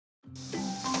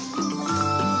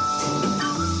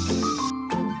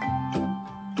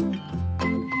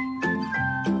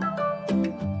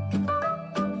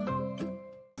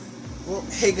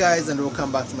Hey guys, and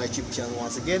welcome back to my YouTube channel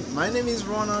once again. My name is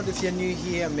Ronald. If you're new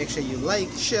here, make sure you like,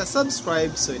 share,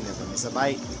 subscribe so you never miss a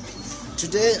bite.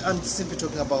 Today I'm simply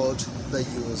talking about the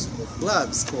use of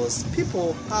gloves, because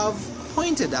people have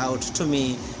pointed out to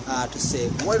me to say,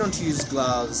 why don't you use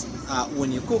gloves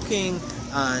when you're cooking?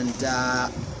 And I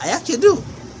actually do.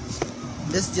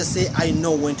 Let's just say I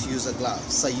know when to use the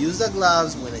gloves. So I use the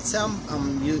gloves when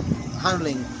I'm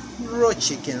handling raw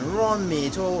chicken, raw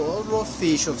meat, or raw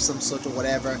fish of some sort or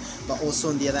whatever. But also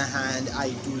on the other hand,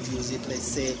 I do use it, let's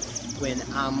say, when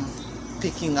I'm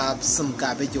picking up some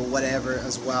garbage or whatever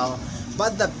as well.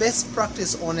 But the best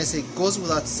practice, honestly, goes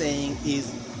without saying,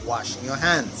 is washing your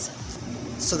hands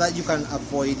so that you can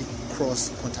avoid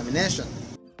cross-contamination.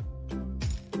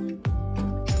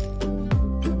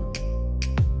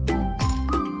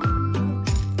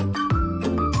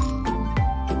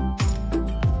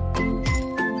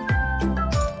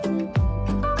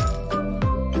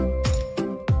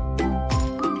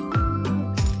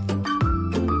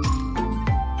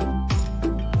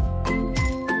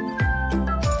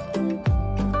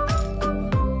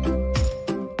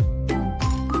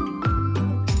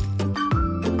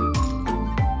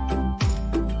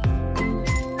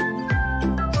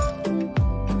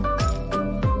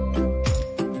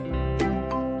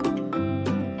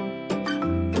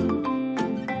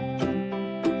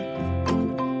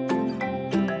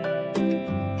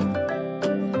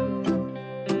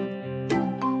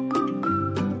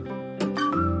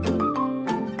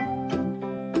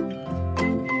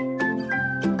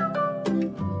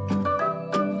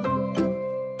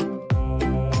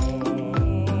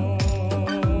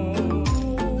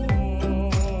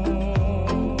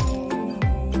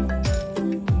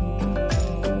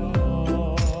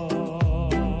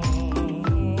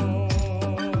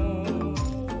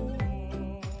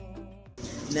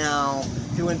 Now,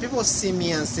 when people see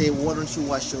me and say, why don't you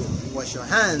wash your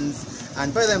hands?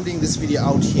 And by the way, I'm doing this video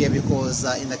out here because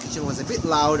in the kitchen was a bit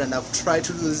loud, and I've tried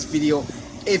to do this video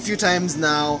a few times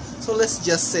now. So let's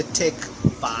just say take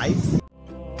 5,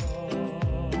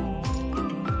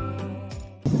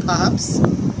 perhaps.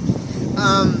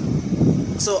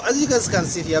 So as you guys can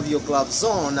see, if you have your gloves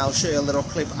on, I'll show you a little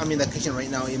clip. I'm in the kitchen right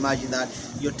now. Imagine that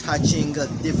you're touching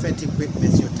different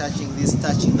equipment. You're touching this,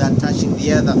 touching that, touching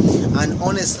the other. And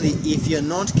honestly, if you're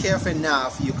not careful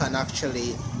enough, you can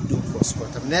actually do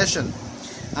cross-contamination.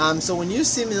 So when you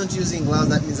see me not using gloves,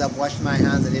 that means I've washed my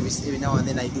hands, and every now and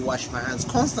then I do wash my hands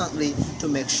constantly to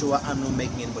make sure I'm not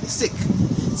making anybody sick.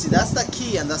 See, that's the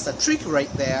key, and that's the trick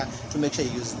right there, to make sure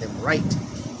you use them right.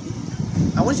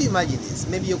 I want you to imagine this.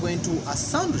 Maybe you're going to a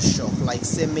sandwich shop, like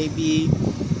say maybe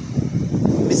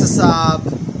Mr. Sub,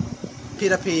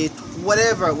 Peter Pete,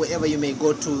 wherever you may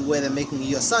go to where they're making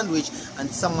your sandwich, and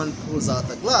someone pulls out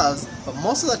the gloves. But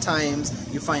most of the times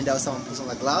you find out someone pulls on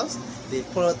the gloves, they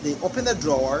open the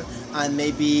drawer, and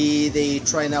maybe they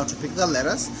try now to pick the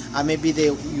lettuce, and maybe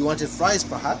you wanted fries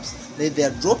perhaps.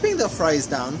 They're dropping the fries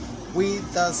down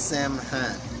with the same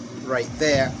hand right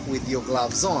there with your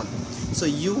gloves on. So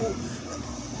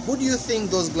who do you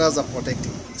think those gloves are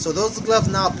protecting? So those gloves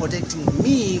now are protecting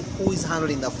me, who is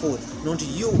handling the food, not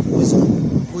you who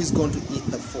is going to eat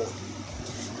the food.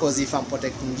 Because if I'm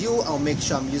protecting you, I'll make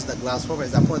sure I'm using the gloves properly.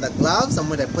 As I put the gloves, and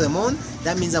when I put them on,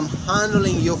 that means I'm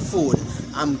handling your food.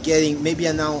 I'm getting, maybe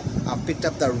I've picked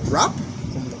up the wrap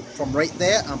from right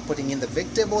there, I'm putting in the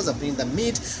vegetables, I'm putting the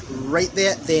meat right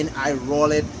there, then I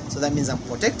roll it. So that means I'm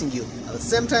protecting you. At the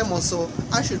same time also,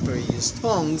 I should probably use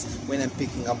tongs when I'm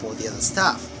picking up all the other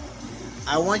stuff.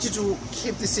 I want you to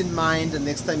keep this in mind the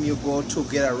next time you go to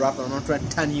get a wrap. I'm not trying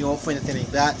to turn you off or anything like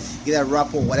that. Get a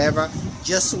wrap or whatever.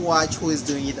 Just watch who is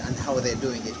doing it and how they're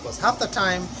doing it. Because half the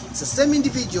time, it's the same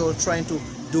individual trying to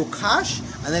do cash,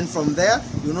 and then from there,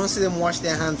 you don't see them wash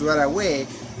their hands right away.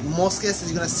 In most cases,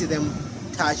 you're going to see them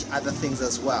touch other things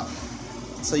as well.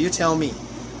 So you tell me.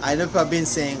 I know people have been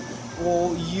saying,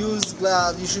 oh, use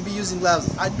gloves, you should be using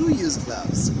gloves. I do use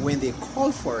gloves when they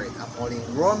call for it. I'm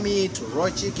holding raw meat, raw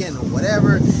chicken, or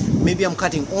whatever. Maybe I'm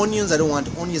cutting onions, I don't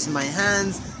want onions in my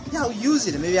hands. Yeah, I'll use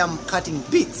it. Maybe I'm cutting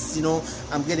beets,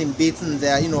 I'm getting beets, and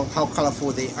they're, how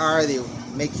colorful they are. They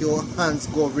make your hands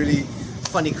go really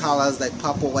funny colors like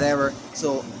purple, whatever.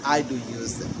 So I do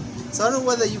use them. So I don't know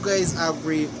whether you guys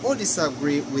agree or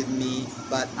disagree with me,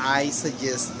 but I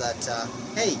suggest that,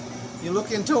 hey, you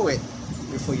look into it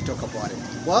before you talk about it.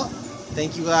 Well,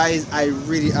 thank you guys. I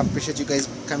really appreciate you guys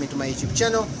coming to my YouTube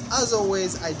channel. As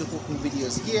always, I do cooking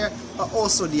videos here, but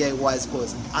also DIYs,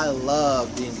 because I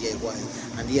love doing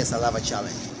DIYs. And yes, I love a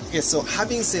challenge. Okay, so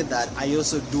having said that, I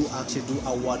also do actually do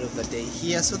a word of the day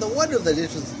here. So the word of the day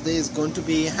today is going to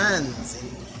be hands.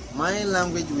 In my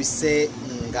language, we say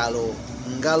ngalo.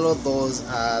 ngalo, those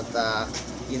are the,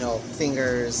 you know,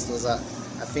 fingers, those are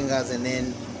fingers, and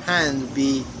then hand will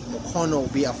be, mukono will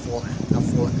be a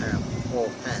forearm or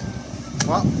hand.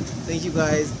 Well, thank you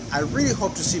guys. I really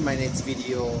hope to see my next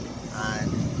video,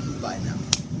 and bye now.